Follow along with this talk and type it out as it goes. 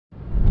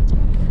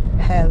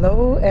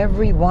Hello,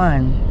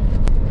 everyone.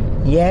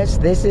 Yes,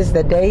 this is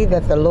the day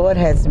that the Lord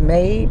has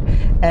made,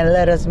 and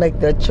let us make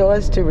the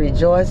choice to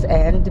rejoice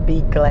and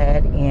be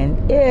glad in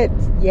it.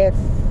 Yes,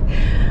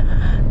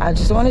 I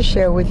just want to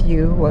share with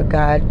you what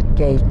God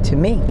gave to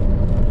me.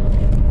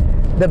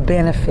 The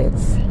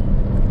benefits.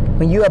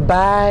 When you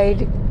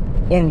abide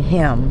in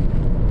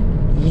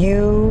Him,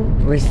 you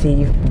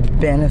receive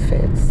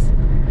benefits.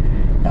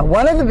 Now,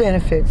 one of the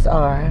benefits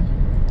are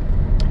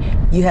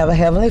you have a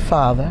Heavenly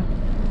Father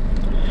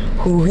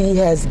who He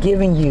has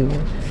given you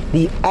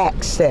the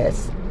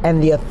access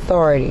and the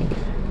authority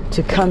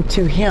to come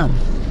to Him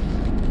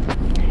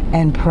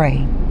and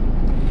pray.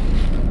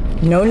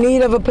 No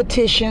need of a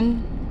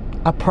petition,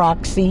 a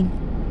proxy,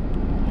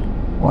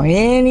 or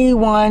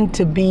anyone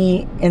to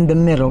be in the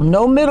middle.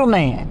 No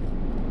middleman.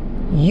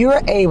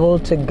 You're able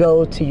to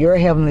go to your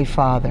Heavenly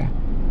Father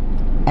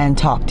and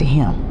talk to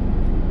Him.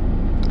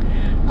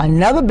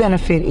 Another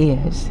benefit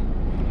is,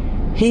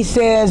 He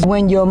says,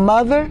 when your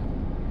mother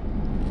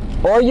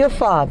or your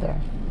father,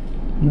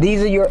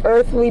 these are your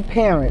earthly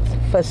parents,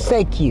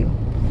 forsake you,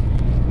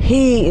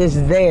 He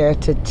is there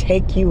to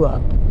take you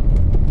up.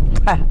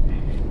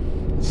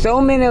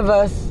 So many of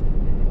us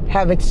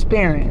have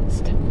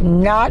experienced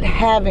not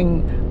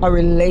having a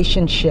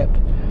relationship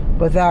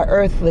with our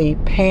earthly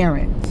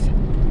parents.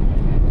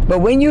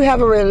 But when you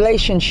have a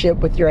relationship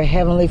with your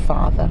Heavenly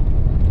Father,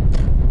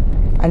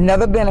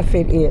 another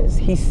benefit is,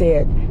 He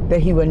said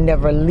that He will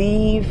never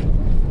leave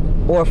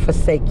or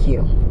forsake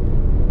you.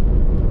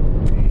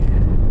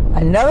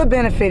 Another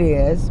benefit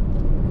is,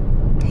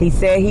 He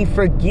said He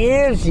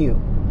forgives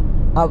you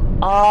of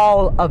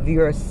all of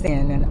your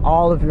sin and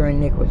all of your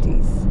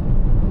iniquities.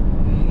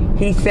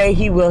 He said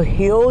He will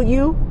heal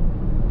you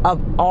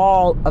of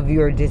all of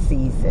your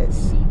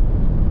diseases.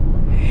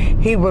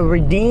 He will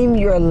redeem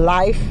your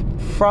life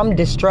from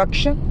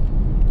destruction.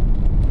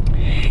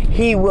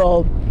 He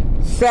will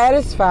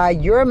satisfy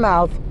your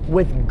mouth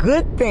with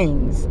good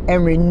things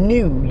and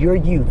renew your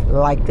youth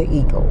like the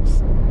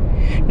eagles.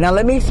 Now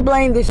let me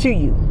explain this to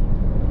you.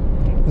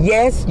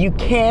 Yes, you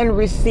can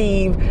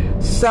receive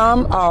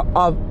some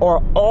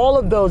or all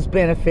of those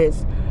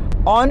benefits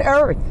on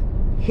earth,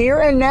 here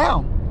and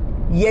now.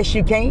 Yes,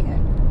 you can.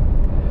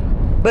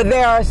 But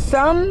there are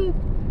some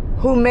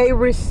who may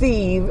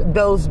receive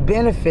those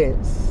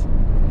benefits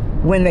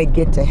when they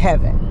get to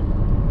heaven.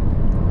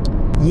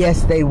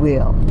 Yes, they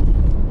will.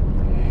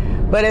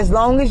 But as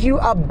long as you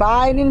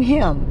abide in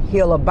Him,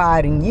 He'll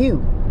abide in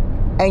you.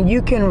 And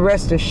you can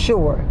rest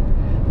assured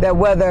that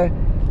whether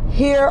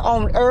here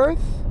on earth,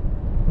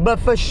 but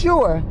for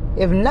sure,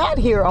 if not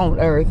here on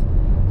earth,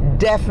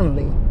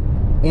 definitely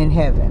in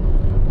heaven.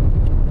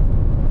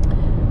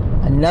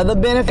 Another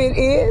benefit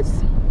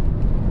is,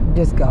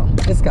 just go,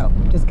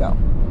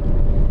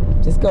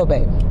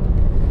 baby.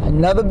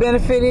 Another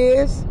benefit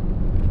is,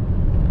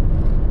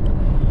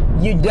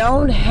 you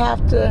don't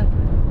have to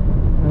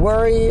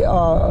worry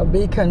or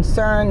be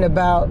concerned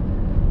about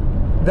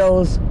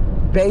those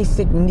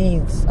basic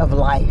needs of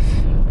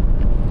life.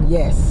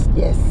 Yes.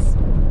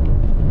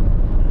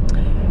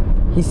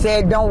 He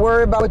said, don't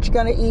worry about what you're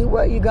going to eat,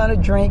 what you're going to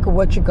drink, or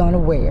what you're going to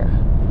wear.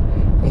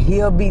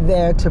 He'll be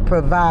there to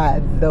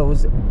provide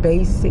those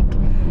basic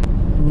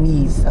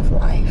needs of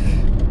life.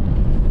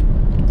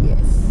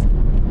 Yes.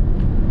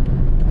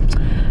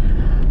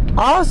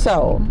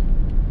 Also,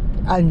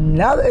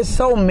 there's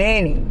so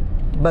many,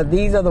 but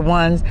these are the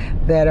ones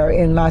that are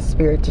in my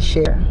spirit to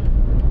share.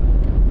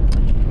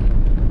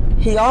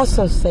 He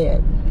also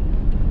said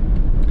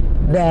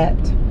that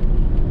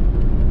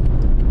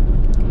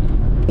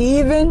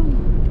even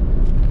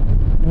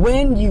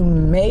when you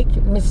make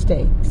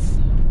mistakes,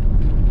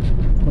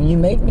 when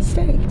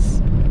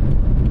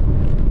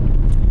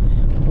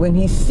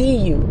He see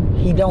you,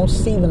 He don't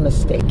see the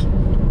mistake.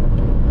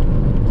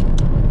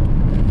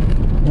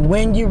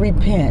 When you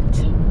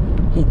repent,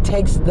 He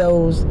takes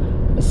those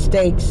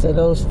mistakes or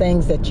those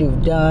things that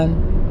you've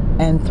done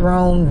and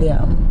thrown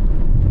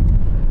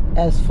them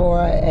as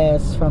far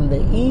as from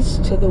the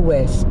east to the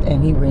west,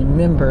 and He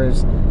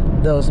remembers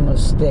those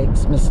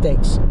mistakes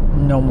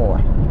no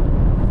more.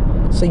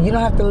 So you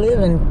don't have to live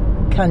in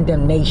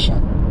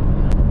condemnation.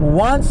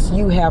 Once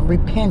you have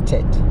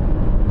repented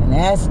and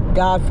asked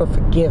God for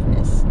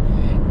forgiveness.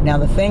 Now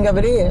the thing of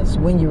it is,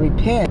 when you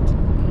repent,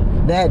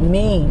 that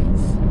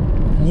means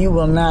you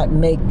will not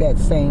make that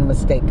same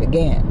mistake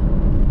again.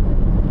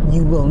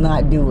 You will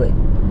not do it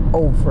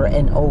over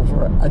and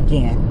over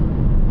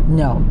again.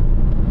 No.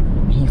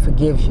 He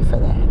forgives you for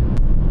that.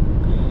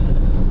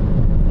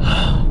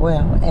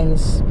 Well, and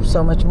it's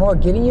so much more.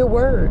 Get in your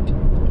word.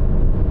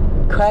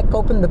 Crack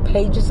open the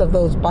pages of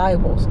those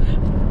Bibles.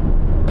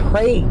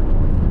 Pray.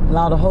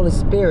 Allow the Holy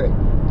Spirit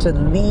to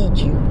lead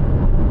you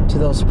to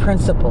those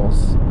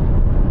principles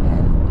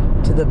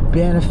and to the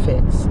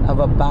benefits of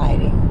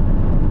abiding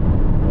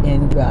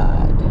in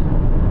God.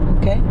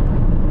 Okay?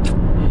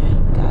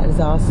 God is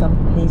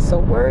awesome. He's so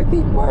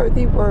worthy.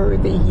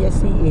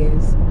 Yes, He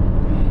is.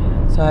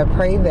 So I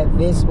pray that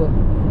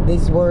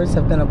these words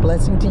have been a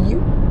blessing to you.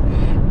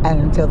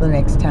 And until the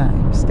next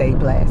time, stay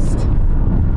blessed.